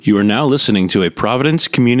You are now listening to a Providence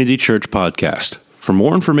Community Church podcast. For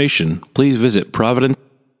more information, please visit Providence.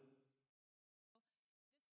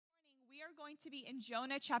 We are going to be in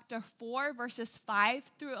Jonah chapter 4, verses 5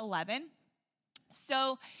 through 11.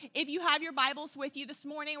 So if you have your Bibles with you this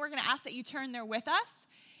morning, we're going to ask that you turn there with us.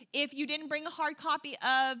 If you didn't bring a hard copy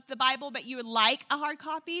of the Bible, but you would like a hard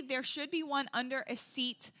copy, there should be one under a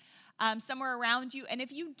seat somewhere around you. And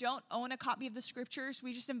if you don't own a copy of the scriptures,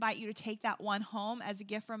 we just invite you to take that one home as a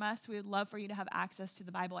gift from us. We would love for you to have access to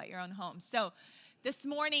the Bible at your own home. So this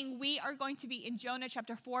morning, we are going to be in Jonah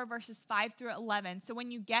chapter 4, verses 5 through 11. So when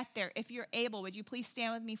you get there, if you're able, would you please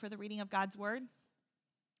stand with me for the reading of God's word?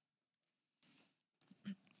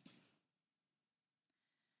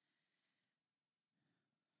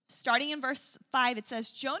 Starting in verse 5, it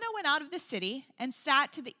says, Jonah went out of the city and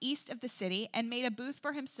sat to the east of the city and made a booth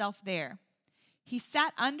for himself there. He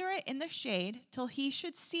sat under it in the shade till he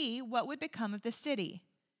should see what would become of the city.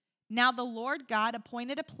 Now the Lord God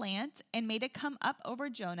appointed a plant and made it come up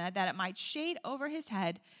over Jonah that it might shade over his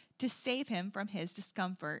head to save him from his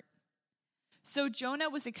discomfort. So Jonah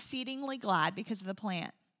was exceedingly glad because of the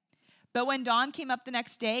plant. But when dawn came up the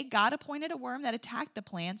next day, God appointed a worm that attacked the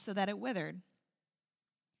plant so that it withered.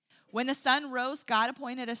 When the sun rose, God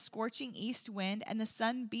appointed a scorching east wind, and the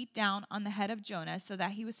sun beat down on the head of Jonah so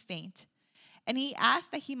that he was faint. And he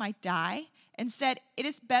asked that he might die, and said, It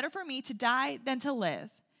is better for me to die than to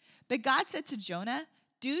live. But God said to Jonah,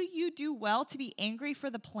 Do you do well to be angry for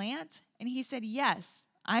the plant? And he said, Yes,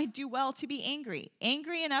 I do well to be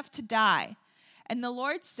angry enough to die. And the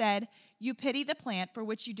Lord said, You pity the plant for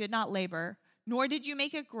which you did not labor, nor did you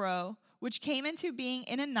make it grow, which came into being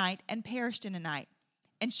in a night and perished in a night.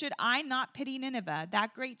 And should I not pity Nineveh,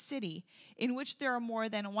 that great city, in which there are more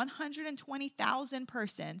than 120,000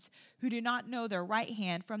 persons who do not know their right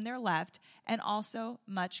hand from their left, and also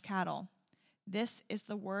much cattle? This is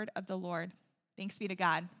the word of the Lord. Thanks be to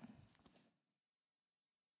God.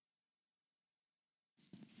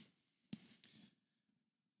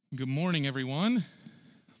 Good morning, everyone.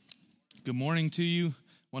 Good morning to you.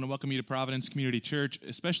 I want to welcome you to Providence Community Church,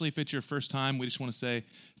 especially if it's your first time. We just want to say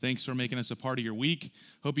thanks for making us a part of your week.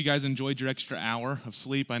 Hope you guys enjoyed your extra hour of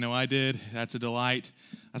sleep. I know I did. That's a delight.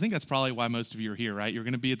 I think that's probably why most of you are here, right? You're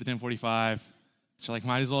going to be at the 10:45. So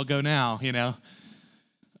might as well go now, you know.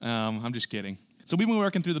 I'm just kidding. So we've been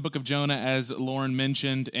working through the book of Jonah, as Lauren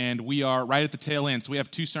mentioned, and we are right at the tail end. So we have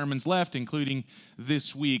 2 sermons left, including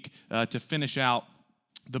this week, to finish out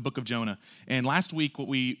the book of Jonah. And last week, what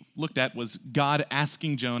we looked at was God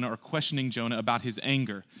asking Jonah or questioning Jonah about his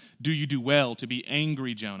anger. Do you do well to be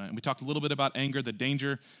angry, Jonah? And we talked a little bit about anger, the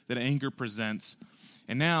danger that anger presents.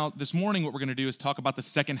 And now, this morning, what we're going to do is talk about the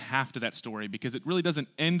second half to that story, because it really doesn't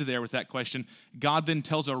end there with that question. God then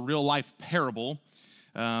tells a real-life parable,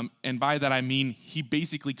 and by that I mean he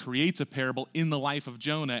basically creates a parable in the life of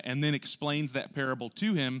Jonah and then explains that parable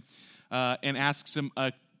to him and asks him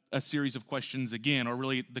a series of questions again, or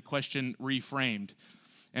really the question reframed.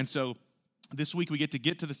 And so this week we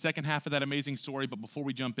get to the second half of that amazing story, but before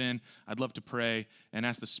we jump in, I'd love to pray and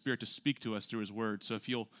ask the Spirit to speak to us through his word. So if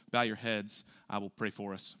you'll bow your heads, I will pray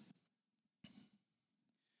for us.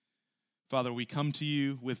 Father, we come to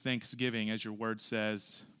you with thanksgiving, as your word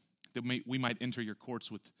says, that we might enter your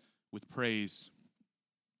courts with praise.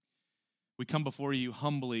 We come before you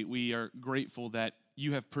humbly. We are grateful that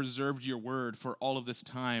you have preserved your word for all of this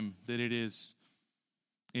time, that it is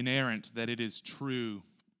inerrant, that it is true,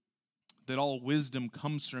 that all wisdom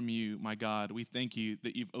comes from you, my God. We thank you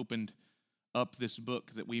that you've opened up this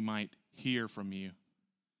book that we might hear from you.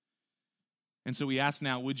 And so we ask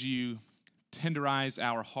now, would you tenderize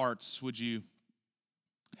our hearts? Would you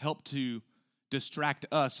help to distract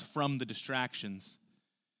us from the distractions?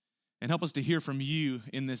 And help us to hear from you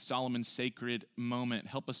in this solemn and sacred moment.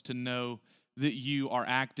 Help us to know that you are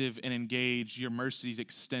active and engaged, your mercies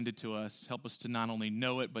extended to us. Help us to not only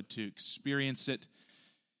know it, but to experience it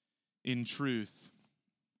in truth.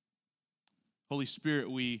 Holy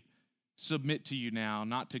Spirit, we submit to you now,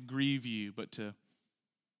 not to grieve you, but to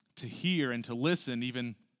hear and to listen,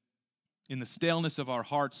 even in the staleness of our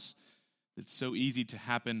hearts. It's so easy to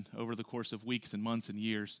happen over the course of weeks and months and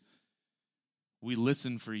years. We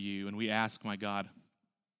listen for you, and we ask, my God,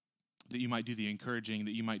 that you might do the encouraging,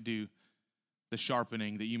 that you might do the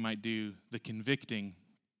sharpening, that you might do the convicting,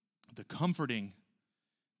 the comforting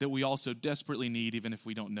that we also desperately need, even if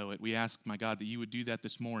we don't know it. We ask, my God, that you would do that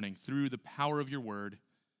this morning through the power of your word.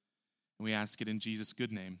 And we ask it in Jesus'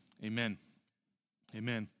 good name. Amen.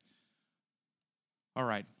 Amen. All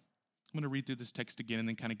right. I'm going to read through this text again and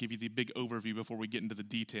then kind of give you the big overview before we get into the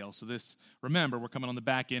details. So remember, we're coming on the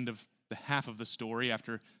back end of the half of the story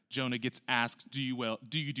after Jonah gets asked, do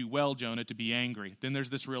you do well, Jonah, to be angry? Then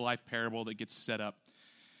there's this real life parable that gets set up.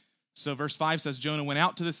 So verse 5 says, Jonah went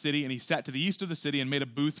out to the city, and he sat to the east of the city and made a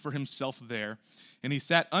booth for himself there. And he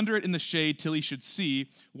sat under it in the shade till he should see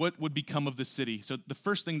what would become of the city. So the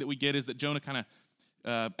first thing that we get is that Jonah kind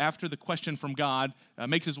of, after the question from God,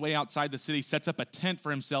 makes his way outside the city, sets up a tent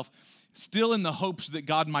for himself, still in the hopes that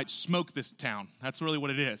God might smoke this town. That's really what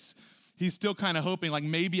it is. He's still kind of hoping, like,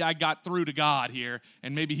 maybe I got through to God here,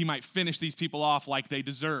 and maybe he might finish these people off like they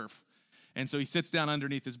deserve. And so he sits down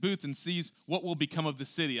underneath his booth and sees what will become of the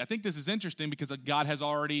city. I think this is interesting because God has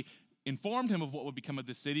already informed him of what will become of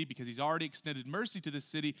the city, because he's already extended mercy to the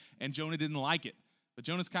city, and Jonah didn't like it. But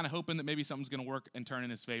Jonah's kind of hoping that maybe something's going to work and turn in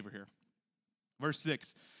his favor here. Verse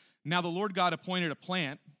 6, now the Lord God appointed a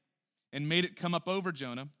plant and made it come up over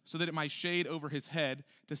Jonah so that it might shade over his head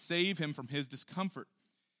to save him from his discomfort.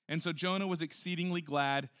 And so Jonah was exceedingly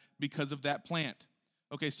glad because of that plant.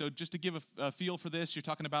 Okay, so just to give a feel for this, you're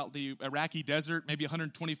talking about the Iraqi desert, maybe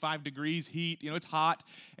 125 degrees heat. It's hot.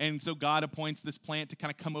 And so God appoints this plant to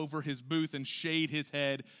kind of come over his booth and shade his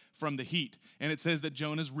head from the heat. And it says that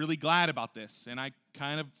Jonah's really glad about this. And I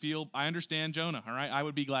kind of feel, I understand Jonah, all right? I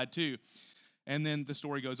would be glad too. And then the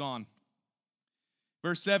story goes on.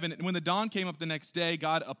 Verse 7, and when the dawn came up the next day,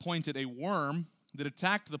 God appointed a worm that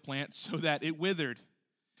attacked the plant so that it withered.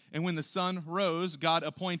 And when the sun rose, God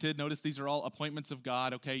appointed, notice these are all appointments of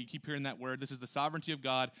God, okay? You keep hearing that word. This is the sovereignty of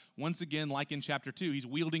God. Once again, like in chapter 2, he's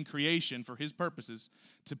wielding creation for his purposes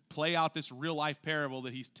to play out this real-life parable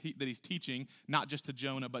that he's teaching, not just to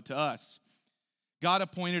Jonah, but to us. God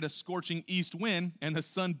appointed a scorching east wind, and the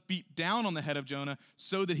sun beat down on the head of Jonah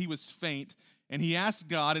so that he was faint. And he asked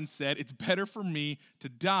God and said, it's better for me to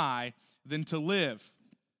die than to live.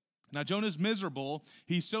 Now, Jonah's miserable.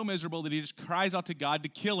 He's so miserable that he just cries out to God to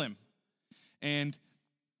kill him. And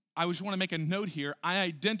I just want to make a note here. I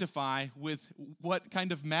identify with what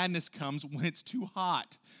kind of madness comes when it's too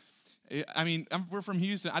hot. I mean, we're from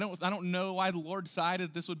Houston. I don't know why the Lord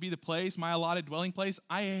decided this would be the place, my allotted dwelling place.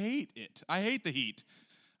 I hate it. I hate the heat.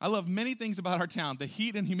 I love many things about our town. The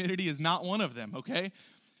heat and humidity is not one of them, okay?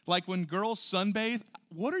 Like when girls sunbathe,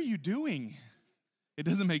 what are you doing? It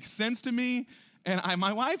doesn't make sense to me. And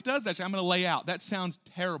my wife does that. I'm going to lay out. That sounds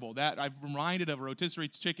terrible. That I'm reminded of a rotisserie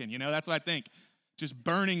chicken. That's what I think. Just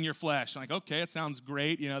burning your flesh. Like, okay, it sounds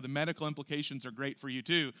great. The medical implications are great for you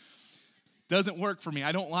too. Doesn't work for me.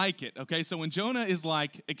 I don't like it. Okay, so when Jonah is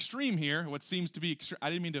like extreme here, what seems to be extreme. I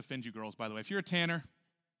didn't mean to offend you girls, by the way. If you're a tanner,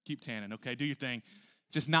 keep tanning. Okay, do your thing.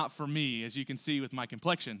 Just not for me, as you can see with my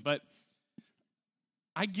complexion. But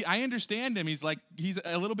I understand him. He's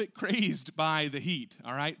a little bit crazed by the heat.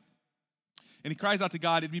 All right. And he cries out to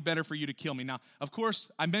God, it'd be better for you to kill me. Now, of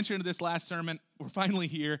course, I mentioned this last sermon. We're finally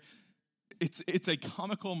here. It's a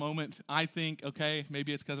comical moment, I think, okay?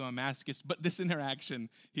 Maybe it's because I'm a masochist, but this interaction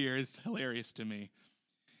here is hilarious to me.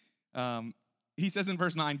 He says in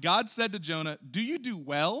verse 9, God said to Jonah, do you do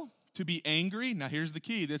well to be angry? Now, here's the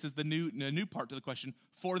key. This is the new part to the question.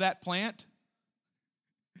 For that plant?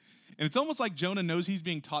 And it's almost like Jonah knows he's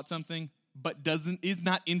being taught something, but is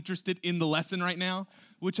not interested in the lesson right now,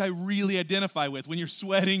 which I really identify with. When you're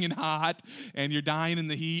sweating and hot and you're dying in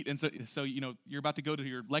the heat, and so you're about to go to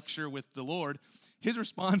your lecture with the Lord, his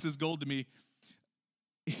response is gold to me.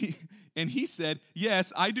 And he said,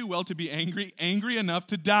 yes, I do well to be angry enough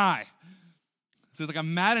to die. So it's like,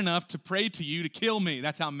 I'm mad enough to pray to you to kill me.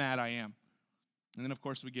 That's how mad I am. And then, of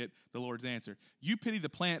course, we get the Lord's answer. You pity the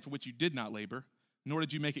plant for which you did not labor, nor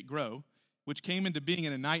did you make it grow, which came into being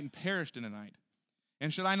in a night and perished in a night.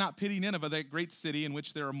 And should I not pity Nineveh, that great city in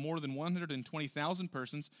which there are more than 120,000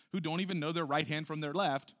 persons who don't even know their right hand from their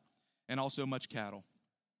left, and also much cattle?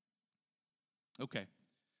 Okay,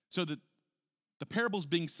 so the parable's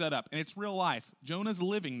being set up, and it's real life. Jonah's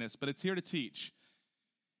living this, but it's here to teach.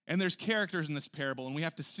 And there's characters in this parable, and we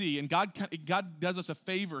have to see. And God does us a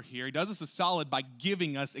favor here. He does us a solid by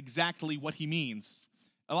giving us exactly what he means.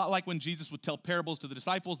 A lot like when Jesus would tell parables to the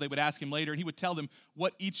disciples, they would ask him later, and he would tell them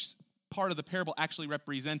what each part of the parable actually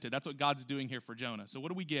represented. That's what God's doing here for Jonah. So what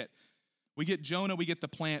do we get? We get Jonah, we get the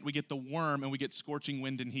plant, we get the worm, and we get scorching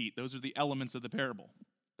wind and heat. Those are the elements of the parable,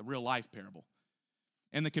 the real life parable.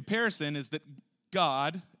 And the comparison is that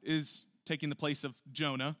God is taking the place of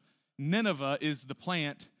Jonah. Nineveh is the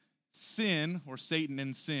plant. Sin, or Satan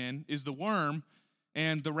and sin, is the worm.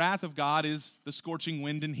 And the wrath of God is the scorching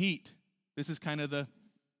wind and heat. This is kind of the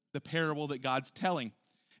parable that God's telling.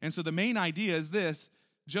 And so the main idea is this: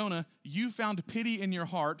 Jonah, you found pity in your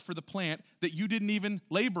heart for the plant that you didn't even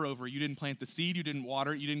labor over. You didn't plant the seed, you didn't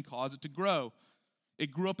water it, you didn't cause it to grow.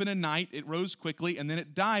 It grew up in a night, it rose quickly, and then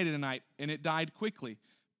it died in a night, and it died quickly.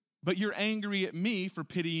 But you're angry at me for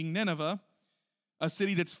pitying Nineveh, a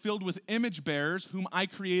city that's filled with image bearers whom I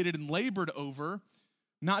created and labored over,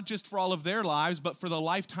 not just for all of their lives, but for the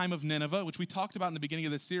lifetime of Nineveh, which we talked about in the beginning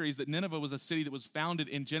of this series, that Nineveh was a city that was founded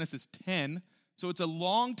in Genesis 10. So it's a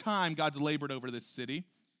long time God's labored over this city.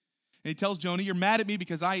 And he tells Jonah, you're mad at me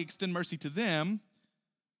because I extend mercy to them,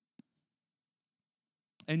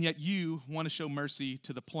 and yet you want to show mercy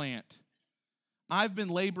to the plant. I've been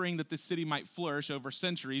laboring that this city might flourish over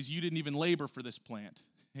centuries. You didn't even labor for this plant,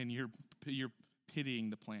 and you're pitying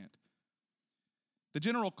the plant. The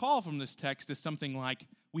general call from this text is something like,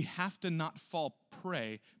 we have to not fall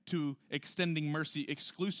prey to extending mercy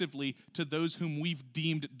exclusively to those whom we've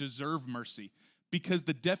deemed deserve mercy, because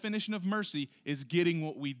the definition of mercy is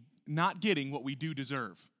not getting what we do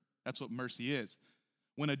deserve. That's what mercy is.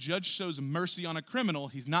 When a judge shows mercy on a criminal,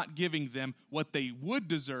 he's not giving them what they would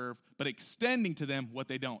deserve, but extending to them what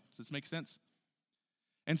they don't. Does this make sense?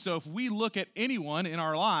 And so if we look at anyone in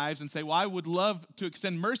our lives and say, well, I would love to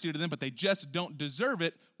extend mercy to them, but they just don't deserve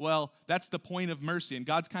it, well, that's the point of mercy. And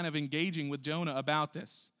God's kind of engaging with Jonah about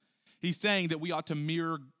this. He's saying that we ought to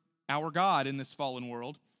mirror our God in this fallen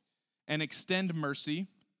world and extend mercy.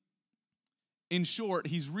 In short,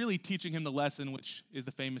 he's really teaching him the lesson, which is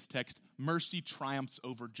the famous text, mercy triumphs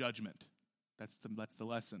over judgment. That's the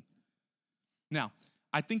lesson. Now,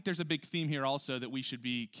 I think there's a big theme here also that we should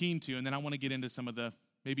be keen to, and then I want to get into some of the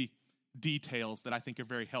maybe details that I think are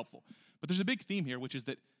very helpful. But there's a big theme here, which is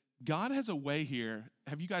that God has a way here,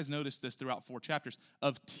 have you guys noticed this throughout 4 chapters,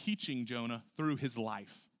 of teaching Jonah through his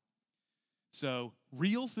life. So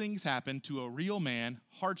real things happen to a real man,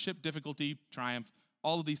 hardship, difficulty, triumph,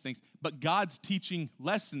 all of these things. But God's teaching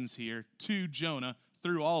lessons here to Jonah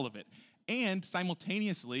through all of it. And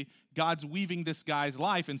simultaneously, God's weaving this guy's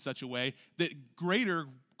life in such a way that greater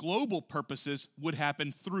global purposes would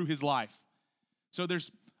happen through his life. So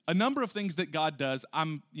there's a number of things that God does.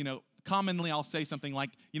 Commonly I'll say something like,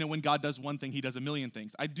 when God does one thing, he does a million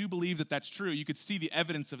things. I do believe that that's true. You could see the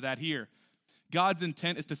evidence of that here. God's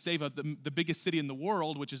intent is to save the biggest city in the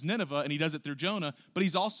world, which is Nineveh, and he does it through Jonah, but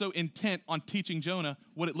he's also intent on teaching Jonah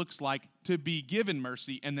what it looks like to be given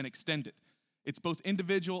mercy and then extend it. It's both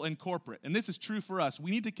individual and corporate, and this is true for us.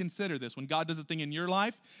 We need to consider this. When God does a thing in your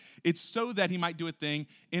life, it's so that he might do a thing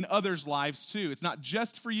in others' lives too. It's not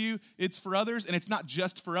just for you, it's for others, and it's not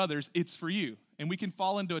just for others, it's for you. And we can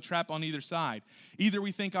fall into a trap on either side. Either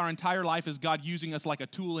we think our entire life is God using us like a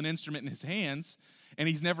tool and instrument in his hands, and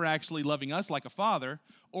he's never actually loving us like a father,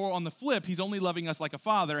 or on the flip, he's only loving us like a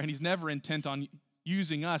father, and he's never intent on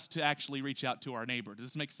using us to actually reach out to our neighbor. Does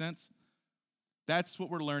this make sense? That's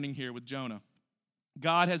what we're learning here with Jonah.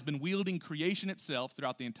 God has been wielding creation itself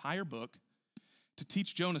throughout the entire book to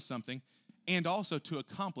teach Jonah something and also to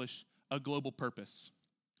accomplish a global purpose.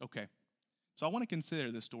 Okay, so I want to consider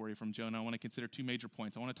this story from Jonah. I want to consider 2 major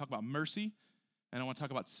points. I want to talk about mercy, and I want to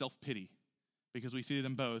talk about self-pity, because we see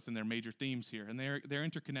them both in their major themes here, and they're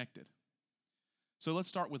interconnected. So let's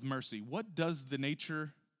start with mercy. What does the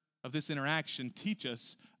nature of this interaction teach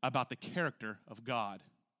us about the character of God?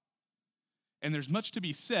 And there's much to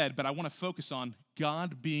be said, but I want to focus on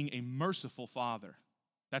God being a merciful Father.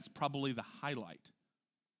 That's probably the highlight.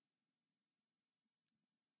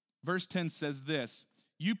 Verse 10 says this,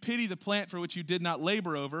 you pity the plant for which you did not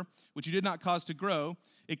labor over, which you did not cause to grow.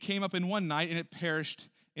 It came up in one night and it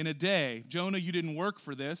perished in a day. Jonah, you didn't work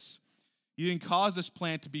for this. You didn't cause this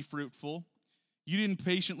plant to be fruitful. You didn't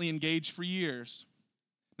patiently engage for years.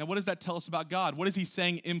 Now, what does that tell us about God? What is he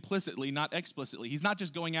saying implicitly, not explicitly? He's not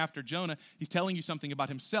just going after Jonah. He's telling you something about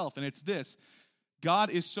himself, and it's this. God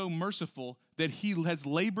is so merciful that he has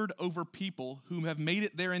labored over people who have made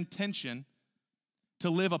it their intention to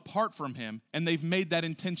live apart from him, and they've made that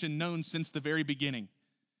intention known since the very beginning.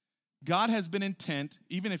 God has been intent,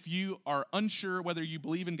 even if you are unsure whether you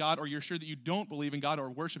believe in God or you're sure that you don't believe in God or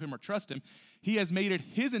worship him or trust him, he has made it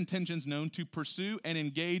his intentions known to pursue and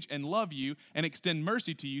engage and love you and extend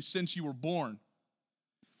mercy to you since you were born.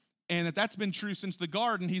 And that's been true since the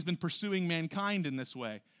garden. He's been pursuing mankind in this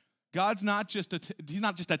way. God's he's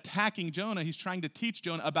not just attacking Jonah, he's trying to teach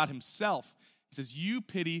Jonah about himself. He says, you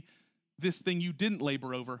pity this thing you didn't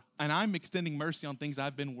labor over, and I'm extending mercy on things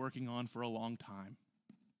I've been working on for a long time.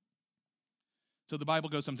 So the Bible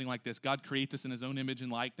goes something like this. God creates us in his own image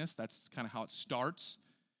and likeness. That's kind of how it starts.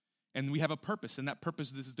 And we have a purpose, and that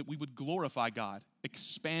purpose is that we would glorify God,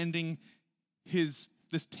 expanding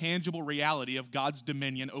this tangible reality of God's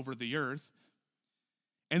dominion over the earth.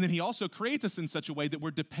 And then he also creates us in such a way that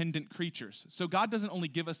we're dependent creatures. So God doesn't only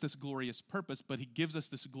give us this glorious purpose, but he gives us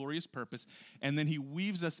this glorious purpose, and then he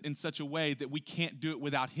weaves us in such a way that we can't do it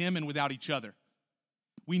without him and without each other.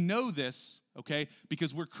 We know this, okay,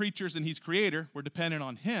 because we're creatures and he's creator. We're dependent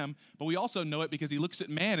on him. But we also know it because he looks at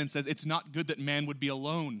man and says, it's not good that man would be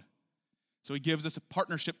alone. So he gives us a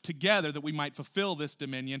partnership together that we might fulfill this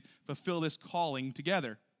dominion, fulfill this calling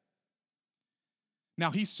together.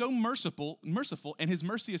 Now, he's so merciful, and his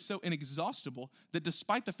mercy is so inexhaustible that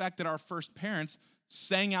despite the fact that our first parents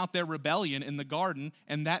sang out their rebellion in the garden,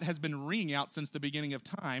 and that has been ringing out since the beginning of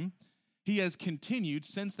time, he has continued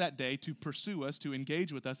since that day to pursue us, to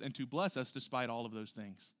engage with us, and to bless us despite all of those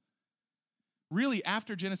things. Really,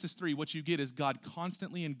 after Genesis 3, what you get is God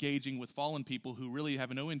constantly engaging with fallen people who really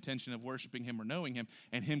have no intention of worshiping him or knowing him,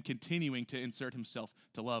 and him continuing to insert himself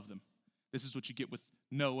to love them. This is what you get with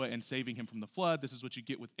Noah and saving him from the flood. This is what you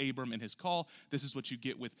get with Abram and his call. This is what you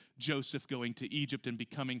get with Joseph going to Egypt and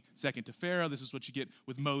becoming second to Pharaoh. This is what you get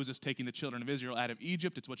with Moses taking the children of Israel out of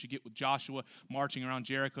Egypt. It's what you get with Joshua marching around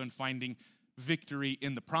Jericho and finding victory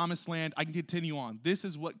in the promised land. I can continue on. This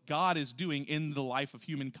is what God is doing in the life of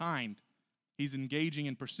humankind. He's engaging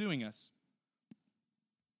and pursuing us.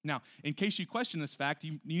 Now, in case you question this fact,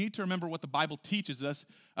 you need to remember what the Bible teaches us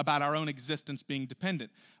about our own existence being dependent.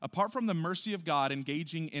 Apart from the mercy of God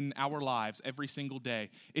engaging in our lives every single day,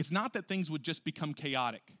 it's not that things would just become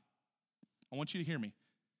chaotic. I want you to hear me.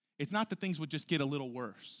 It's not that things would just get a little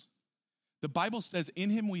worse. The Bible says, in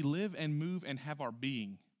him we live and move and have our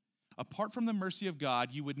being. Apart from the mercy of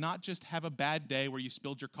God, you would not just have a bad day where you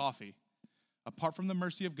spilled your coffee. Apart from the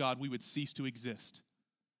mercy of God, we would cease to exist.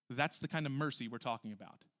 That's the kind of mercy we're talking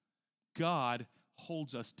about. God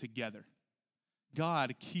holds us together.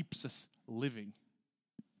 God keeps us living.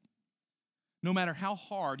 No matter how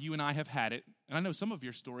hard you and I have had it, and I know some of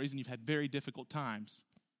your stories and you've had very difficult times.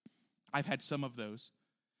 I've had some of those.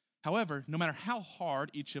 However, no matter how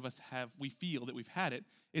hard each of us we feel that we've had it,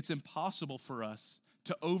 it's impossible for us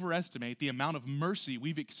to overestimate the amount of mercy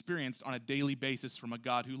we've experienced on a daily basis from a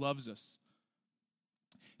God who loves us.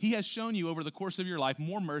 He has shown you over the course of your life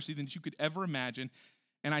more mercy than you could ever imagine.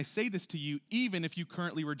 And I say this to you, even if you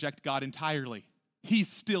currently reject God entirely.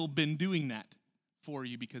 He's still been doing that for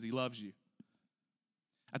you because he loves you.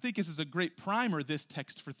 I think this is a great primer, this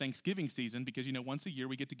text, for Thanksgiving season, because, once a year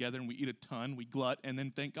we get together and we eat a ton, we glut, and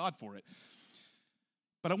then thank God for it.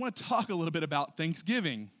 But I want to talk a little bit about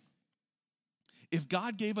Thanksgiving. If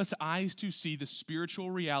God gave us eyes to see the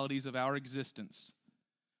spiritual realities of our existence,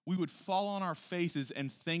 we would fall on our faces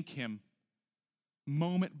and thank him.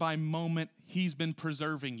 Moment by moment, he's been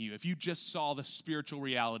preserving you. If you just saw the spiritual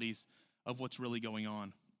realities of what's really going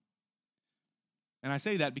on. And I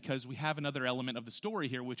say that because we have another element of the story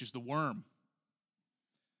here, which is the worm.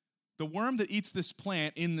 The worm that eats this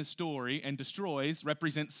plant in the story and destroys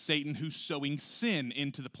represents Satan, who's sowing sin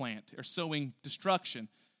into the plant, or sowing destruction.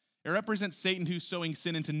 It represents Satan who's sowing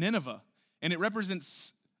sin into Nineveh. And it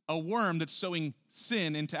represents a worm that's sowing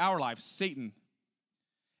sin into our lives, Satan.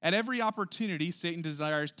 At every opportunity, Satan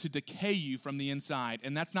desires to decay you from the inside.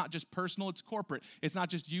 And that's not just personal, it's corporate. It's not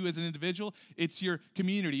just you as an individual. It's your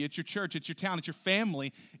community, it's your church, it's your town, it's your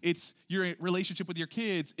family. It's your relationship with your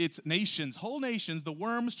kids. It's nations, whole nations. The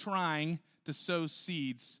worm's trying to sow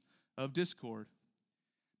seeds of discord.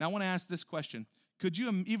 Now, I want to ask this question. Could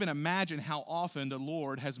you even imagine how often the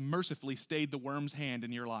Lord has mercifully stayed the worm's hand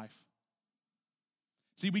in your life?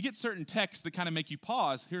 See, we get certain texts that kind of make you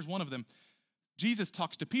pause. Here's one of them. Jesus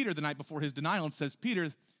talks to Peter the night before his denial and says, Peter,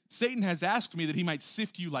 Satan has asked me that he might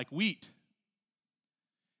sift you like wheat.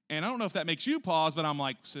 And I don't know if that makes you pause, but I'm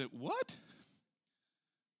like, what?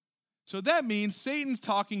 So that means Satan's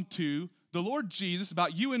talking to the Lord Jesus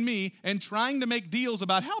about you and me and trying to make deals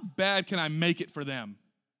about how bad can I make it for them.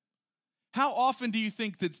 How often do you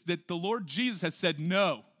think that the Lord Jesus has said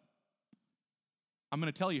no? I'm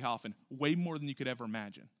going to tell you how often. Way more than you could ever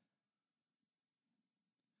imagine.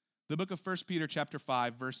 The book of 1 Peter chapter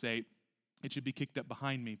 5, verse 8, it should be kicked up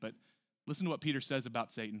behind me, but listen to what Peter says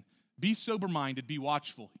about Satan. Be sober-minded, be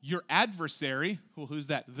watchful. Your adversary, well, who's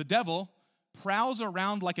that? The devil, prowls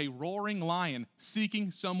around like a roaring lion,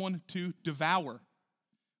 seeking someone to devour.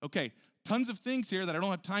 Okay, tons of things here that I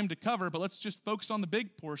don't have time to cover, but let's just focus on the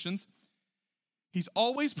big portions. He's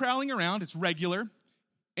always prowling around, it's regular,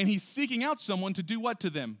 and he's seeking out someone to do what to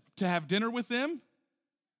them? To have dinner with them?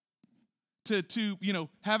 To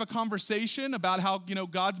have a conversation about how,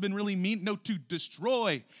 God's been really mean. No, to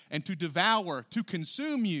destroy and to devour, to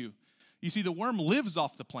consume you. You see, the worm lives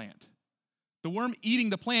off the plant. The worm eating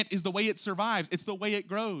the plant is the way it survives. It's the way it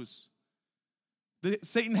grows.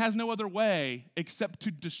 Satan has no other way except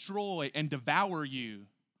to destroy and devour you.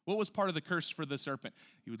 What was part of the curse for the serpent?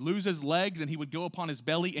 He would lose his legs and he would go upon his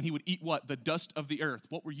belly and he would eat what? The dust of the earth.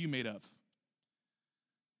 What were you made of?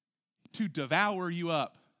 To devour you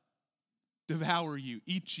up. devour you,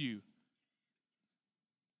 eat you.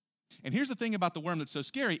 And here's the thing about the worm that's so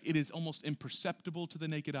scary. It is almost imperceptible to the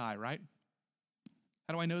naked eye, right?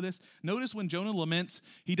 How do I know this? Notice when Jonah laments,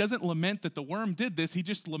 he doesn't lament that the worm did this. He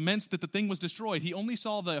just laments that the thing was destroyed. He only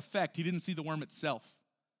saw the effect. He didn't see the worm itself.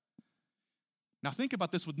 Now think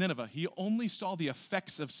about this with Nineveh. He only saw the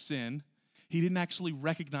effects of sin. He didn't actually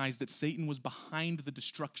recognize that Satan was behind the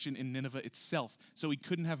destruction in Nineveh itself. So he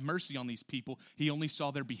couldn't have mercy on these people. He only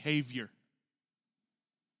saw their behavior.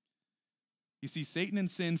 You see, Satan and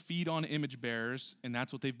sin feed on image bearers, and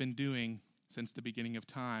that's what they've been doing since the beginning of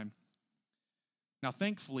time. Now,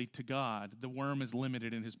 thankfully to God, the worm is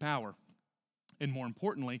limited in his power. And more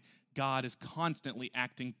importantly, God is constantly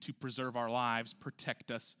acting to preserve our lives,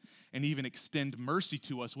 protect us, and even extend mercy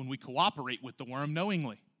to us when we cooperate with the worm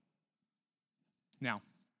knowingly. Now,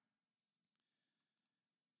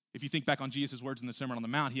 if you think back on Jesus' words in the Sermon on the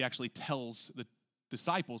Mount, he actually tells the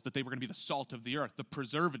disciples that they were going to be the salt of the earth, the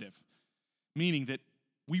preservative, meaning that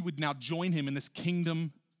we would now join him in this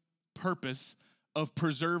kingdom purpose of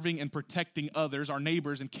preserving and protecting others, our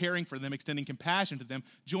neighbors, and caring for them, extending compassion to them,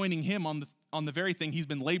 joining him on the very thing he's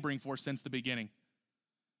been laboring for since the beginning.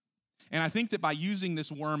 And I think that by using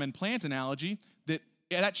this worm and plant analogy,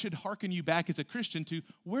 that should hearken you back as a Christian to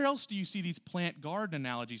where else do you see these plant garden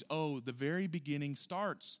analogies? Oh, the very beginning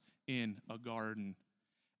starts in a garden.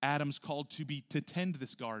 Adam's called to tend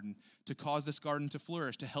this garden, to cause this garden to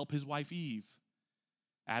flourish, to help his wife Eve.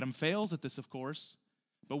 Adam fails at this, of course,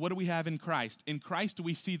 but what do we have in Christ? In Christ,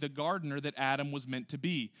 we see the gardener that Adam was meant to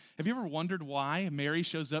be. Have you ever wondered why Mary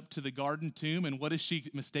shows up to the garden tomb, and what does she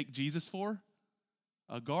mistake Jesus for?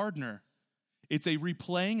 A gardener. It's a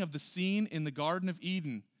replaying of the scene in the Garden of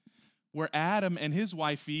Eden where Adam and his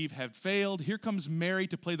wife Eve have failed. Here comes Mary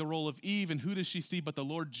to play the role of Eve, and who does she see but the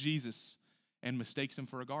Lord Jesus, and mistakes him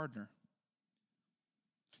for a gardener.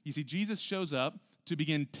 You see, Jesus shows up to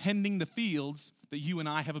begin tending the fields that you and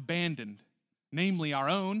I have abandoned, namely our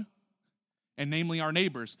own and namely our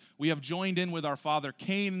neighbors. We have joined in with our father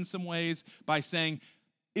Cain in some ways by saying,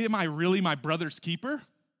 am I really my brother's keeper?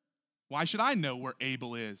 Why should I know where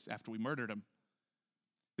Abel is after we murdered him?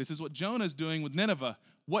 This is what Jonah's doing with Nineveh.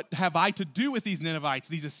 What have I to do with these Ninevites,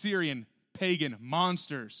 these Assyrian pagan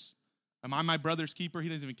monsters? Am I my brother's keeper? He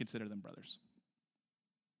doesn't even consider them brothers.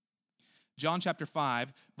 John chapter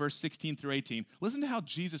 5, verse 16 through 18. Listen to how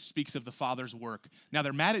Jesus speaks of the Father's work. Now,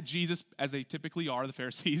 they're mad at Jesus, as they typically are, the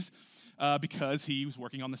Pharisees, because he was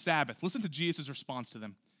working on the Sabbath. Listen to Jesus' response to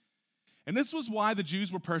them. And this was why the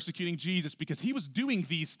Jews were persecuting Jesus, because he was doing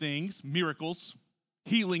these things, miracles,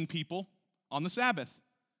 healing people on the Sabbath.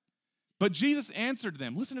 But Jesus answered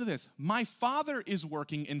them, listen to this, my Father is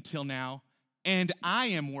working until now, and I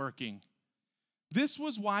am working. This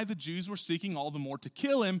was why the Jews were seeking all the more to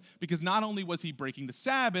kill him, because not only was he breaking the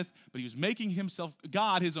Sabbath, but he was making himself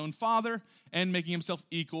God, his own Father, and making himself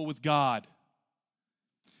equal with God.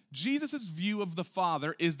 Jesus' view of the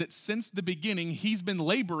Father is that since the beginning, he's been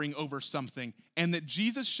laboring over something, and that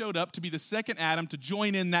Jesus showed up to be the second Adam to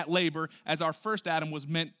join in that labor as our first Adam was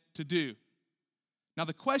meant to do. Now,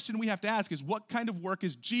 the question we have to ask is, what kind of work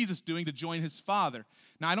is Jesus doing to join his Father?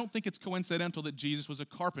 Now, I don't think it's coincidental that Jesus was a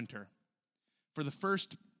carpenter. For the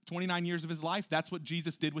first 29 years of his life, that's what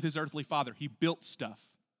Jesus did with his earthly father. He built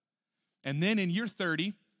stuff. And then in year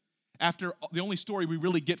 30, after the only story we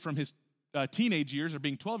really get from his teenage years, or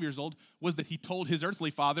being 12 years old, was that he told his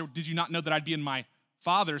earthly father, did you not know that I'd be in my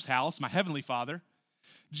Father's house, my heavenly Father?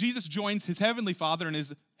 Jesus joins his heavenly Father in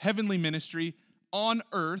his heavenly ministry on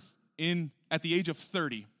earth at the age of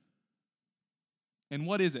 30. And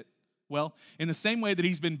what is it? Well, in the same way that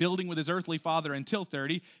he's been building with his earthly father until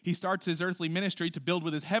 30, he starts his earthly ministry to build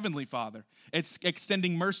with his heavenly Father. It's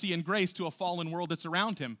extending mercy and grace to a fallen world that's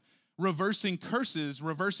around him, reversing curses,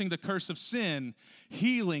 reversing the curse of sin,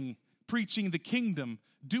 healing, preaching the kingdom,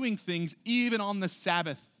 doing things even on the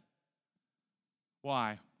Sabbath.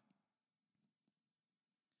 Why?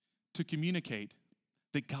 To communicate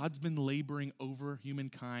that God's been laboring over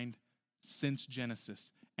humankind since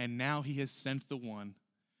Genesis, and now he has sent the one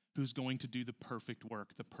who's going to do the perfect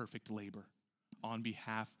work, the perfect labor on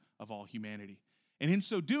behalf of all humanity. And in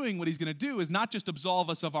so doing, what he's going to do is not just absolve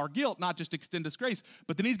us of our guilt, not just extend us grace,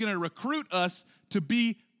 but then he's going to recruit us to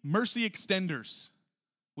be mercy extenders,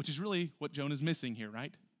 which is really what Jonah's missing here,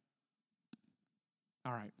 right?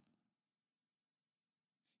 All right.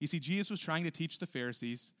 You see, Jesus was trying to teach the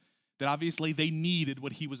Pharisees that obviously they needed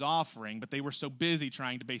what he was offering, but they were so busy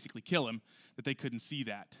trying to basically kill him that they couldn't see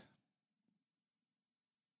that.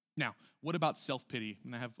 Now, what about self-pity?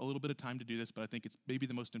 And I have a little bit of time to do this, but I think it's maybe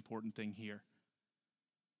the most important thing here.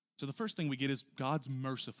 So the first thing we get is God's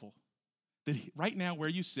merciful. that right now where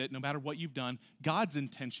you sit, no matter what you've done, God's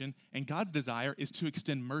intention and God's desire is to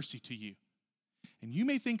extend mercy to you. And you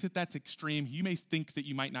may think that that's extreme. You may think that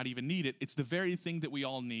you might not even need it. It's the very thing that we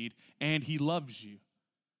all need, and he loves you.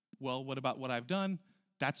 Well, what about what I've done?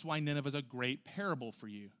 That's why Nineveh is a great parable for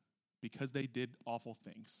you, because they did awful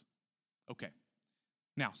things. Okay,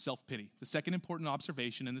 now self-pity. The second important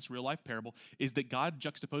observation in this real-life parable is that God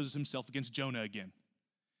juxtaposes himself against Jonah again.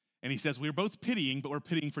 And he says, we're both pitying, but we're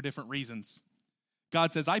pitying for different reasons.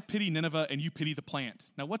 God says, I pity Nineveh and you pity the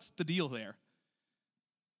plant. Now, what's the deal there?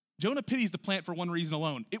 Jonah pities the plant for one reason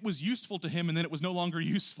alone. It was useful to him and then it was no longer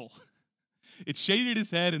useful. It shaded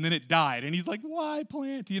his head and then it died. And he's like, why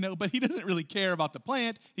plant? But he doesn't really care about the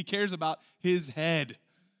plant. He cares about his head.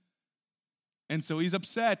 And so he's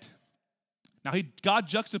upset. Now, God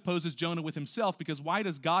juxtaposes Jonah with himself, because why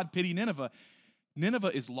does God pity Nineveh?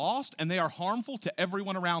 Nineveh is lost and they are harmful to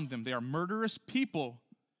everyone around them. They are murderous people.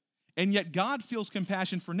 And yet God feels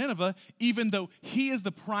compassion for Nineveh, even though he is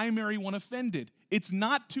the primary one offended. It's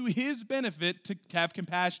not to his benefit to have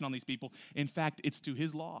compassion on these people. In fact, it's to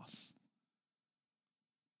his loss.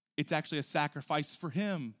 It's actually a sacrifice for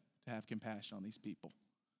him to have compassion on these people.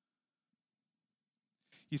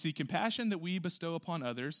 You see, compassion that we bestow upon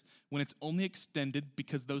others, when it's only extended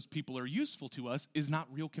because those people are useful to us, is not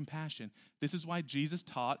real compassion. This is why Jesus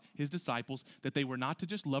taught his disciples that they were not to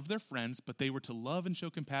just love their friends, but they were to love and show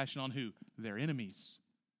compassion on who? Their enemies.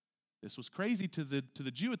 This was crazy to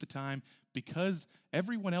the Jew at the time, because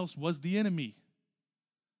everyone else was the enemy.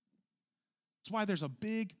 That's why there's a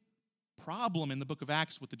big problem in the book of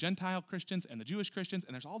Acts with the Gentile Christians and the Jewish Christians,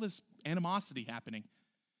 and there's all this animosity happening.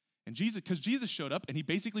 And because Jesus showed up and he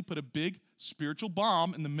basically put a big spiritual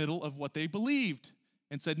bomb in the middle of what they believed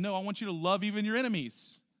and said, no, I want you to love even your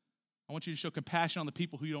enemies. I want you to show compassion on the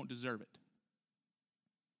people who don't deserve it.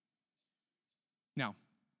 Now,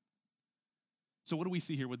 so what do we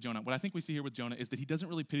see here with Jonah? What I think we see here with Jonah is that he doesn't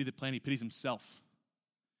really pity the plant, he pities himself.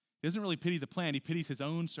 He doesn't really pity the plant, he pities his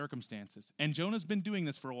own circumstances. And Jonah's been doing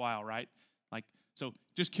this for a while, right? So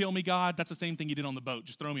just kill me, God. That's the same thing you did on the boat.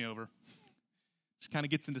 Just throw me over. Just kind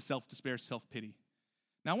of gets into self-despair, self-pity.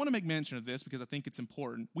 Now, I want to make mention of this because I think it's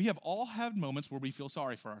important. We have all had moments where we feel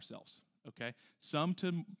sorry for ourselves, okay? Some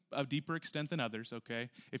to a deeper extent than others,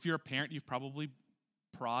 okay? If you're a parent, you've probably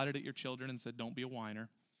prodded at your children and said, don't be a whiner.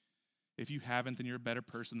 If you haven't, then you're a better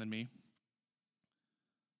person than me.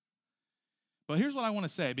 But here's what I want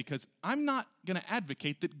to say, because I'm not going to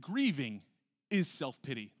advocate that grieving is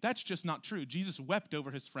self-pity. That's just not true. Jesus wept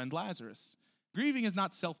over his friend Lazarus. Grieving is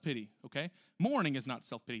not self-pity, okay? Mourning is not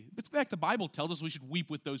self-pity. In fact, the Bible tells us we should weep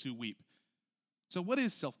with those who weep. So what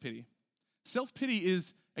is self-pity? Self-pity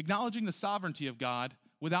is acknowledging the sovereignty of God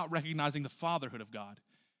without recognizing the fatherhood of God.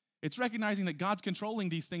 It's recognizing that God's controlling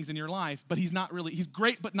these things in your life, but he's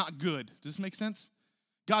great but not good. Does this make sense?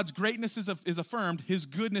 God's greatness is affirmed, his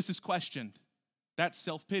goodness is questioned. That's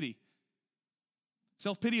self-pity.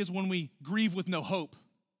 Self-pity is when we grieve with no hope.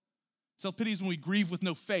 Self-pity is when we grieve with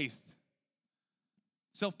no faith.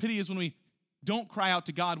 Self-pity is when we don't cry out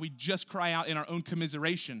to God, we just cry out in our own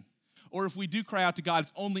commiseration. Or if we do cry out to God,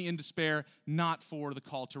 it's only in despair, not for the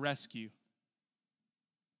call to rescue.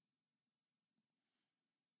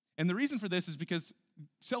 And the reason for this is because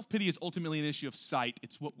self-pity is ultimately an issue of sight.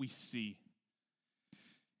 It's what we see.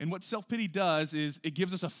 And what self-pity does is it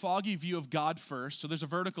gives us a foggy view of God first. So there's a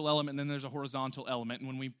vertical element and then there's a horizontal element.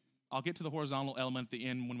 And I'll get to the horizontal element at the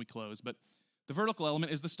end when we close. But the vertical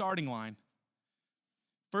element is the starting line.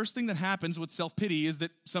 First thing that happens with self-pity is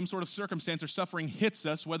that some sort of circumstance or suffering hits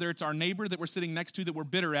us, whether it's our neighbor that we're sitting next to that we're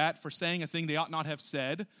bitter at for saying a thing they ought not have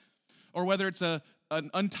said, or whether it's an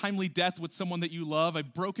untimely death with someone that you love, a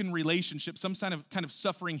broken relationship, some kind of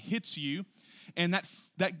suffering hits you, and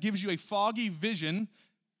that gives you a foggy vision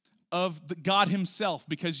of God himself,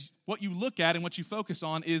 because what you look at and what you focus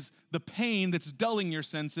on is the pain that's dulling your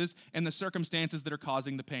senses and the circumstances that are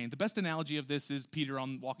causing the pain. The best analogy of this is Peter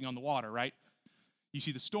walking on the water, right? You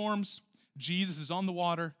see the storms, Jesus is on the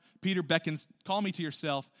water, Peter beckons, call me to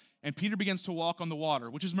yourself, and Peter begins to walk on the water,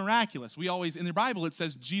 which is miraculous. In the Bible, it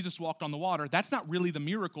says Jesus walked on the water. That's not really the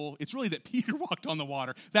miracle. It's really that Peter walked on the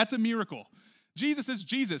water. That's a miracle. Jesus is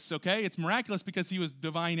Jesus, okay? It's miraculous because he was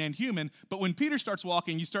divine and human, but when Peter starts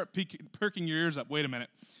walking, you start perking your ears up. Wait a minute.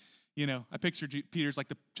 I picture Peter's like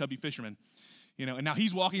the chubby fisherman, and now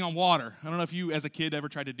he's walking on water. I don't know if you as a kid ever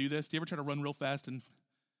tried to do this. Do you ever try to run real fast? And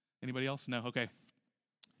anybody else? No? Okay.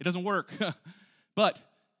 It doesn't work. But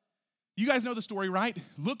you guys know the story, right?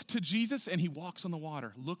 Look to Jesus and he walks on the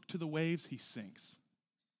water. Look to the waves, he sinks.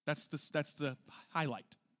 That's the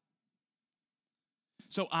highlight.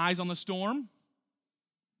 So eyes on the storm,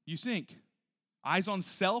 you sink. Eyes on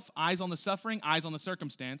self, eyes on the suffering, eyes on the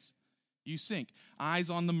circumstance, you sink. Eyes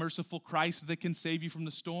on the merciful Christ that can save you from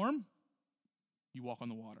the storm, you walk on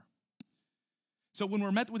the water. So when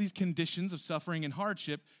we're met with these conditions of suffering and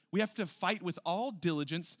hardship, we have to fight with all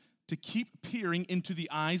diligence to keep peering into the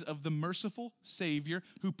eyes of the merciful Savior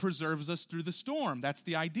who preserves us through the storm. That's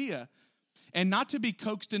the idea. And not to be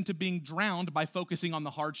coaxed into being drowned by focusing on the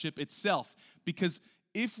hardship itself. Because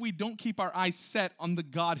if we don't keep our eyes set on the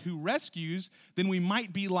God who rescues, then we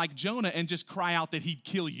might be like Jonah and just cry out that he'd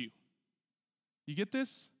kill you. You get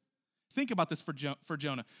this? Think about this for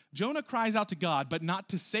Jonah. Jonah cries out to God, but not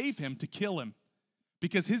to save him, to kill him.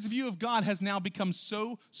 Because his view of God has now become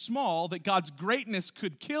so small that God's greatness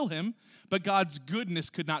could kill him, but God's goodness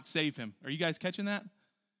could not save him. Are you guys catching that?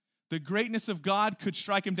 The greatness of God could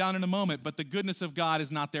strike him down in a moment, but the goodness of God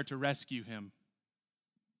is not there to rescue him.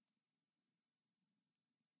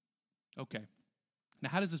 Okay. Now,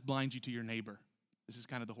 how does this blind you to your neighbor? This is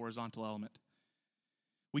kind of the horizontal element.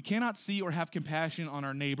 We cannot see or have compassion on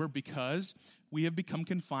our neighbor because we have become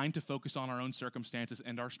confined to focus on our own circumstances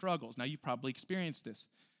and our struggles. Now, you've probably experienced this.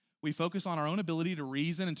 We focus on our own ability to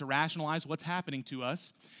reason and to rationalize what's happening to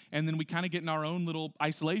us, and then we kind of get in our own little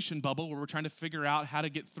isolation bubble where we're trying to figure out how to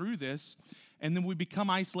get through this, and then we become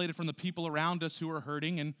isolated from the people around us who are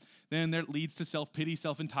hurting, and then that leads to self-pity,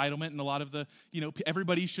 self-entitlement, and a lot of the,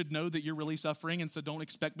 everybody should know that you're really suffering, and so don't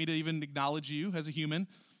expect me to even acknowledge you as a human,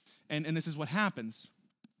 and this is what happens.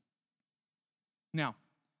 Now,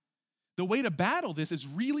 the way to battle this is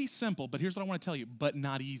really simple, but here's what I want to tell you, but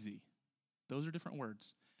not easy. Those are different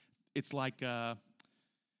words. It's like,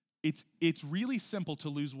 it's really simple to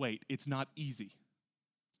lose weight. It's not easy.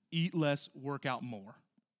 Eat less, work out more.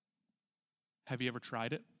 Have you ever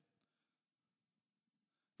tried it?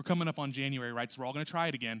 We're coming up on January, right? So we're all going to try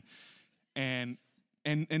it again. And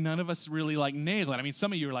none of us really nail it. I mean,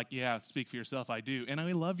 some of you are like, yeah, speak for yourself, I do. And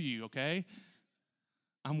I love you, okay?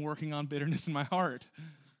 I'm working on bitterness in my heart.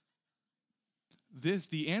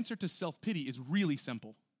 The answer to self-pity is really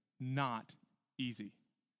simple, not easy.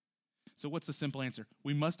 So what's the simple answer?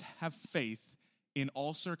 We must have faith in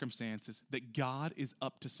all circumstances that God is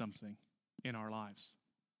up to something in our lives.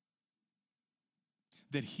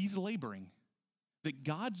 That he's laboring. That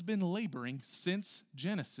God's been laboring since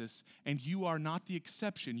Genesis, and you are not the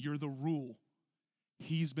exception, you're the rule.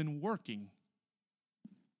 He's been working.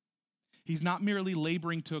 He's not merely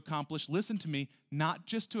laboring to accomplish, listen to me, not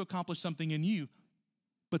just to accomplish something in you,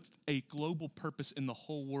 but a global purpose in the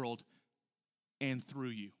whole world and through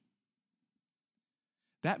you.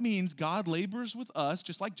 That means God labors with us,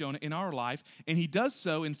 just like Jonah, in our life, and he does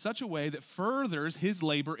so in such a way that furthers his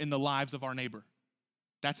labor in the lives of our neighbor.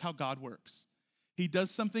 That's how God works. He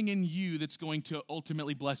does something in you that's going to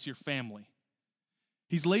ultimately bless your family.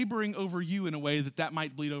 He's laboring over you in a way that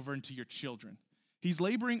might bleed over into your children. He's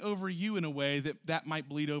laboring over you in a way that might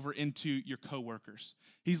bleed over into your coworkers.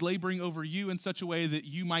 He's laboring over you in such a way that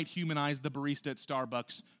you might humanize the barista at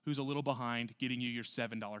Starbucks who's a little behind getting you your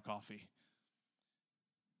 $7 coffee.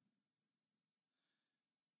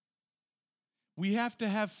 We have to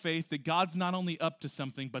have faith that God's not only up to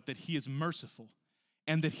something, but that he is merciful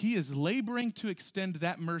and that he is laboring to extend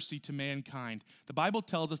that mercy to mankind. The Bible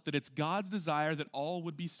tells us that it's God's desire that all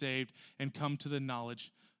would be saved and come to the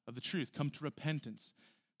knowledge of the truth, come to repentance,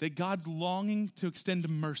 that God's longing to extend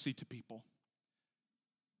mercy to people.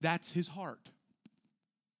 That's his heart.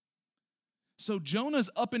 So Jonah's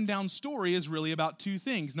up and down story is really about two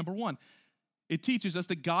things. Number one, it teaches us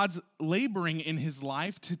that God's laboring in his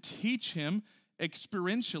life to teach him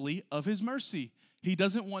experientially of his mercy. He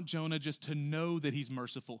doesn't want Jonah just to know that he's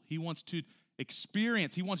merciful. He wants Jonah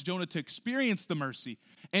to experience the mercy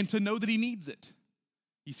and to know that he needs it.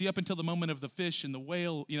 You see, up until the moment of the fish and the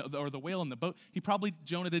whale, or the whale in the boat,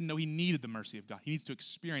 Jonah didn't know he needed the mercy of God. He needs to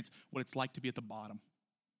experience what it's like to be at the bottom.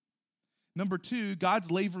 Number two,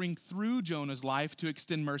 God's laboring through Jonah's life to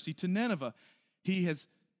extend mercy to Nineveh.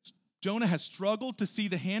 Jonah has struggled to see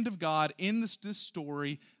the hand of God in this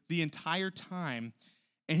story the entire time,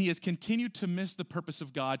 and he has continued to miss the purpose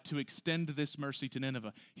of God to extend this mercy to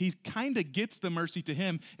Nineveh. He kind of gets the mercy to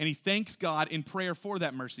him, and he thanks God in prayer for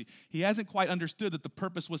that mercy. He hasn't quite understood that the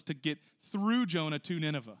purpose was to get through Jonah to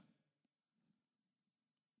Nineveh.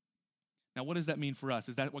 Now, what does that mean for us?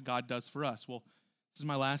 Is that what God does for us? Well, this is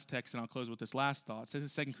my last text, and I'll close with this last thought. It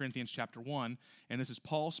says in 2 Corinthians chapter 1, and this is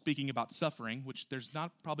Paul speaking about suffering, which there's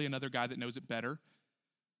not probably another guy that knows it better.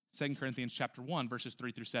 2 Corinthians chapter 1, verses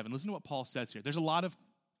 3 through 7. Listen to what Paul says here. There's a lot of,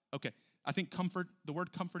 I think the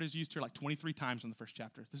word comfort is used here 23 times in the first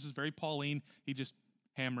chapter. This is very Pauline. He just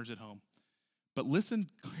hammers it home. But listen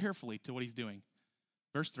carefully to what he's doing.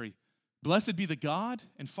 Verse 3, Blessed be the God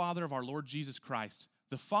and Father of our Lord Jesus Christ,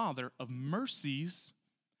 the Father of mercies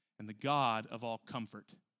and the God of all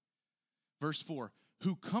comfort. Verse 4,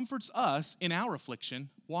 who comforts us in our affliction.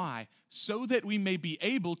 Why? So that we may be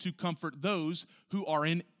able to comfort those who are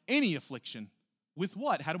in any affliction. With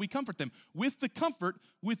what? How do we comfort them? With the comfort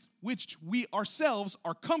with which we ourselves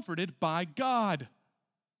are comforted by God.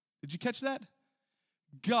 Did you catch that?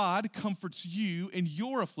 God comforts you in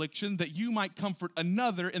your affliction that you might comfort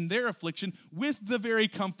another in their affliction with the very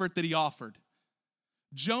comfort that he offered.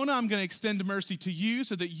 Jonah, I'm going to extend mercy to you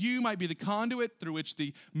so that you might be the conduit through which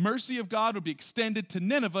the mercy of God will be extended to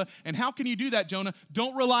Nineveh. And how can you do that, Jonah?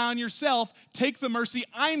 Don't rely on yourself. Take the mercy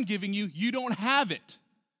I'm giving you. You don't have it.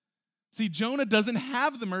 See, Jonah doesn't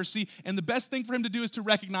have the mercy, and the best thing for him to do is to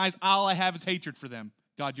recognize all I have is hatred for them.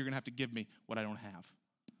 God, you're going to have to give me what I don't have.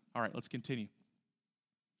 All right, let's continue.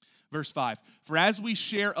 Verse 5, for as we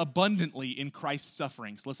share abundantly in Christ's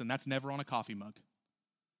sufferings. Listen, that's never on a coffee mug.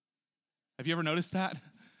 Have you ever noticed that?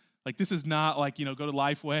 Like, this is not like, go to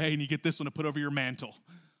Lifeway and you get this one to put over your mantle.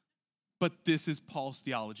 But this is Paul's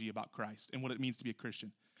theology about Christ and what it means to be a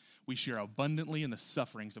Christian. We share abundantly in the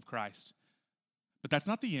sufferings of Christ. But that's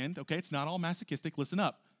not the end, okay? It's not all masochistic. Listen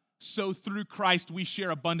up. So through Christ, we share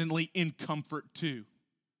abundantly in comfort too.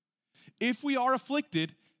 If we are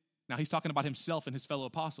afflicted, now he's talking about himself and his fellow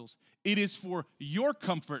apostles, it is for your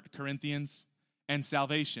comfort, Corinthians, and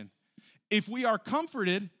salvation. If we are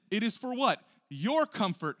comforted, it is for what? Your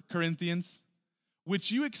comfort, Corinthians,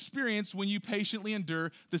 which you experience when you patiently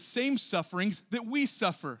endure the same sufferings that we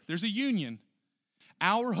suffer. There's a union.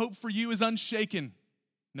 Our hope for you is unshaken.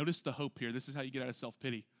 Notice the hope here. This is how you get out of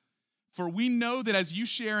self-pity. For we know that as you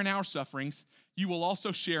share in our sufferings, you will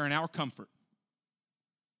also share in our comfort.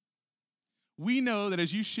 We know that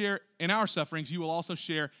as you share in our sufferings, you will also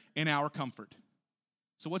share in our comfort.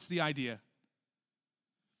 So what's the idea?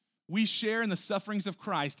 We share in the sufferings of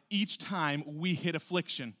Christ each time we hit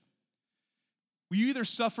affliction. You either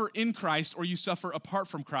suffer in Christ or you suffer apart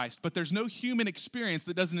from Christ, but there's no human experience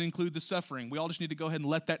that doesn't include the suffering. We all just need to go ahead and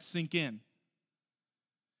let that sink in.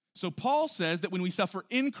 So Paul says that when we suffer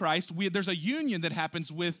in Christ, there's a union that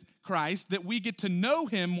happens with Christ, that we get to know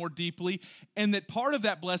him more deeply, and that part of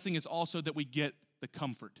that blessing is also that we get the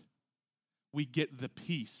comfort. We get the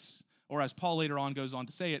peace. Or as Paul later on goes on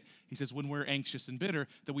to say it, he says, when we're anxious and bitter,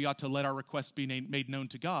 that we ought to let our requests be made known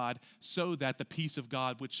to God so that the peace of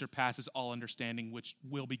God, which surpasses all understanding, which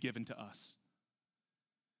will be given to us.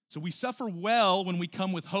 So we suffer well when we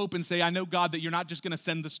come with hope and say, I know, God, that you're not just going to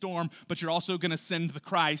send the storm, but you're also going to send the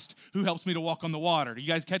Christ who helps me to walk on the water. Do you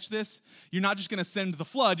guys catch this? You're not just going to send the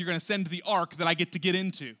flood, you're going to send the ark that I get to get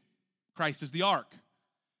into. Christ is the ark.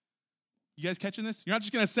 You guys catching this? You're not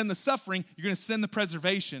just going to send the suffering, you're going to send the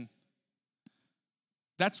preservation.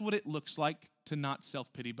 That's what it looks like to not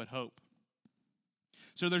self-pity but hope.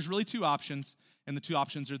 So there's really two options, and the two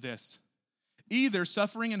options are this. Either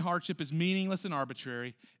suffering and hardship is meaningless and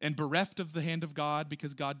arbitrary and bereft of the hand of God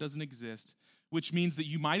because God doesn't exist, which means that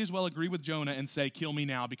you might as well agree with Jonah and say, kill me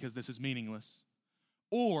now because this is meaningless.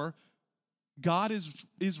 Or God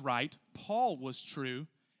is right, Paul was true,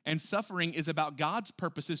 and suffering is about God's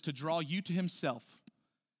purposes to draw you to himself.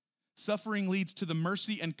 Suffering leads to the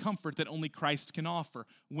mercy and comfort that only Christ can offer.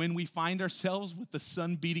 When we find ourselves with the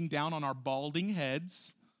sun beating down on our balding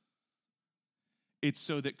heads, it's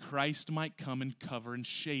so that Christ might come and cover and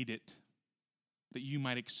shade it, that you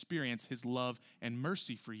might experience his love and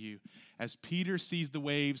mercy for you. As Peter sees the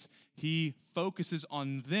waves, he focuses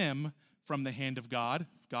on them from the hand of God.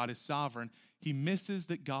 God is sovereign. He misses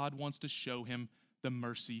that God wants to show him the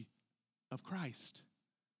mercy of Christ.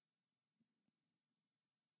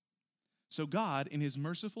 So God, in his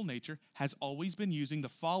merciful nature, has always been using the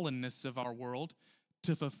fallenness of our world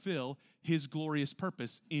to fulfill his glorious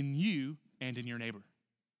purpose in you and in your neighbor.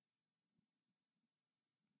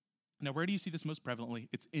 Now, where do you see this most prevalently?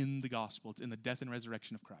 It's in the gospel. It's in the death and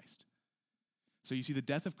resurrection of Christ. So you see the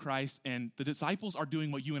death of Christ, and the disciples are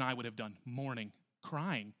doing what you and I would have done, mourning,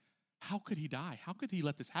 crying. How could he die? How could he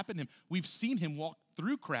let this happen to him? We've seen him walk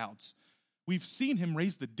through crowds. We've seen him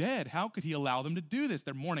raise the dead. How could he allow them to do this?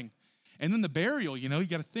 They're mourning. And then the burial, you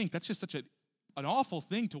got to think, that's just such an awful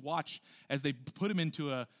thing to watch as they put him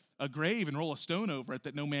into a grave and roll a stone over it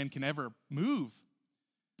that no man can ever move.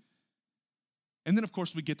 And then, of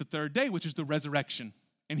course, we get the third day, which is the resurrection.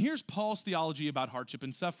 And here's Paul's theology about hardship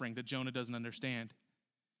and suffering that Jonah doesn't understand.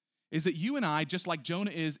 Is that you and I, just like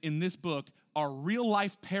Jonah is in this book, are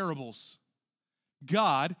real-life parables.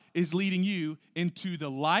 God is leading you into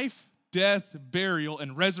the life, death, burial,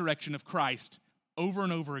 and resurrection of Christ over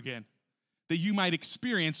and over again, that you might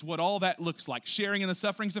experience what all that looks like, sharing in the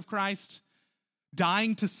sufferings of Christ,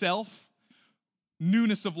 dying to self,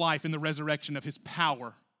 newness of life in the resurrection of his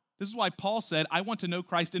power. This is why Paul said, I want to know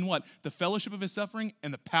Christ in what? The fellowship of his suffering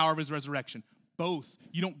and the power of his resurrection. Both.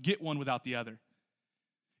 You don't get one without the other.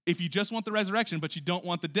 If you just want the resurrection, but you don't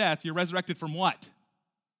want the death, you're resurrected from what?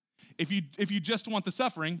 If you just want the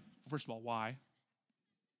suffering, first of all, why?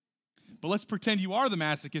 But let's pretend you are the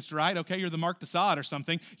masochist, right? Okay, you're the Mark de Sade or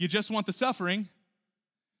something. You just want the suffering.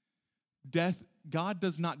 Death, God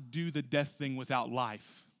does not do the death thing without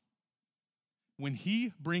life. When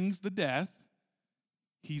he brings the death,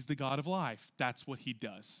 he's the God of life. That's what he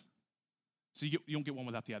does. So you don't get one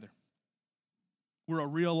without the other. We're a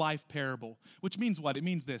real life parable, which means what? It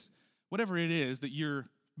means this. Whatever it is that you're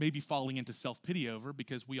maybe falling into self-pity over,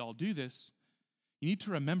 because we all do this, you need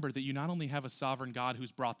to remember that you not only have a sovereign God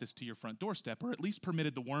who's brought this to your front doorstep, or at least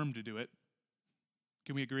permitted the worm to do it.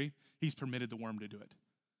 Can we agree? He's permitted the worm to do it.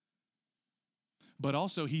 But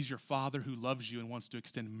also, he's your Father who loves you and wants to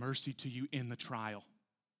extend mercy to you in the trial.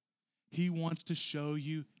 He wants to show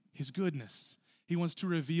you his goodness. He wants to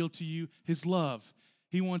reveal to you his love.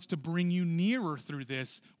 He wants to bring you nearer through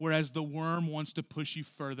this, whereas the worm wants to push you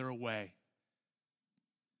further away.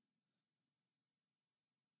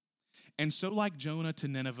 And so like Jonah to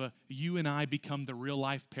Nineveh, you and I become the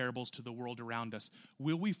real-life parables to the world around us.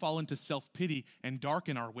 Will we fall into self-pity and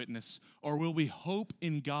darken our witness, or will we hope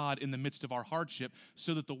in God in the midst of our hardship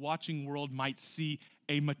so that the watching world might see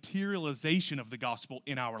a materialization of the gospel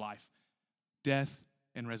in our life? Death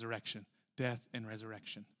and resurrection. Death and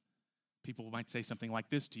resurrection. People might say something like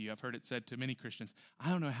this to you. I've heard it said to many Christians,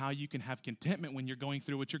 I don't know how you can have contentment when you're going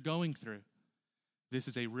through what you're going through. This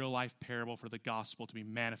is a real-life parable for the gospel to be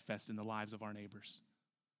manifest in the lives of our neighbors.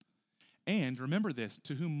 And remember this,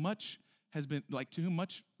 to whom much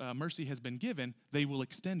mercy has been given, they will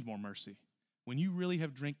extend more mercy. When you really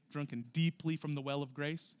have drunken deeply from the well of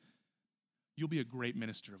grace, you'll be a great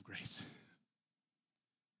minister of grace.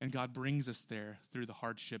 And God brings us there through the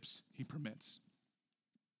hardships he permits.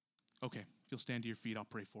 Okay, if you'll stand to your feet, I'll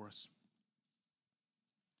pray for us.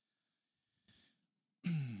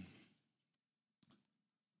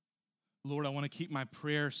 Lord, I want to keep my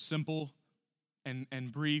prayer simple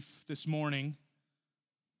and brief this morning.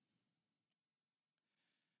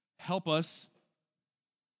 Help us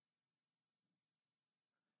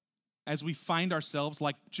as we find ourselves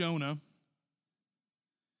like Jonah,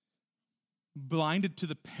 blinded to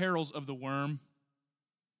the perils of the worm.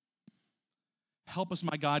 Help us,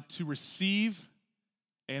 my God, to receive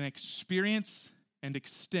and experience and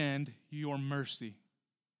extend your mercy.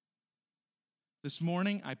 This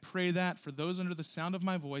morning, I pray that for those under the sound of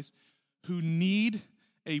my voice who need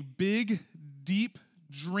a big, deep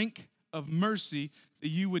drink of mercy, that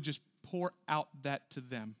you would just pour out that to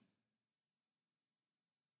them.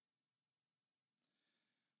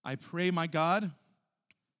 I pray, my God,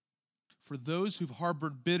 for those who've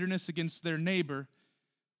harbored bitterness against their neighbor,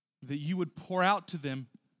 that you would pour out to them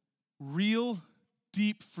real,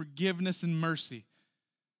 deep forgiveness and mercy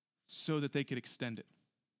so that they could extend it.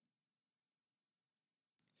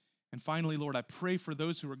 And finally, Lord, I pray for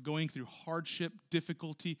those who are going through hardship,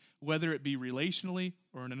 difficulty, whether it be relationally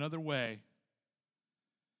or in another way.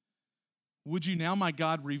 Would you now, my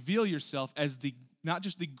God, reveal yourself as not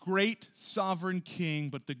just the great sovereign King,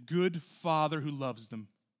 but the good Father who loves them.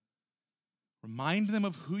 Remind them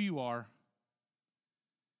of who you are.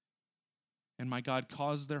 And my God,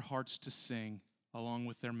 cause their hearts to sing along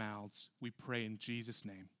with their mouths. We pray in Jesus'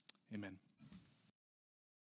 name. Amen.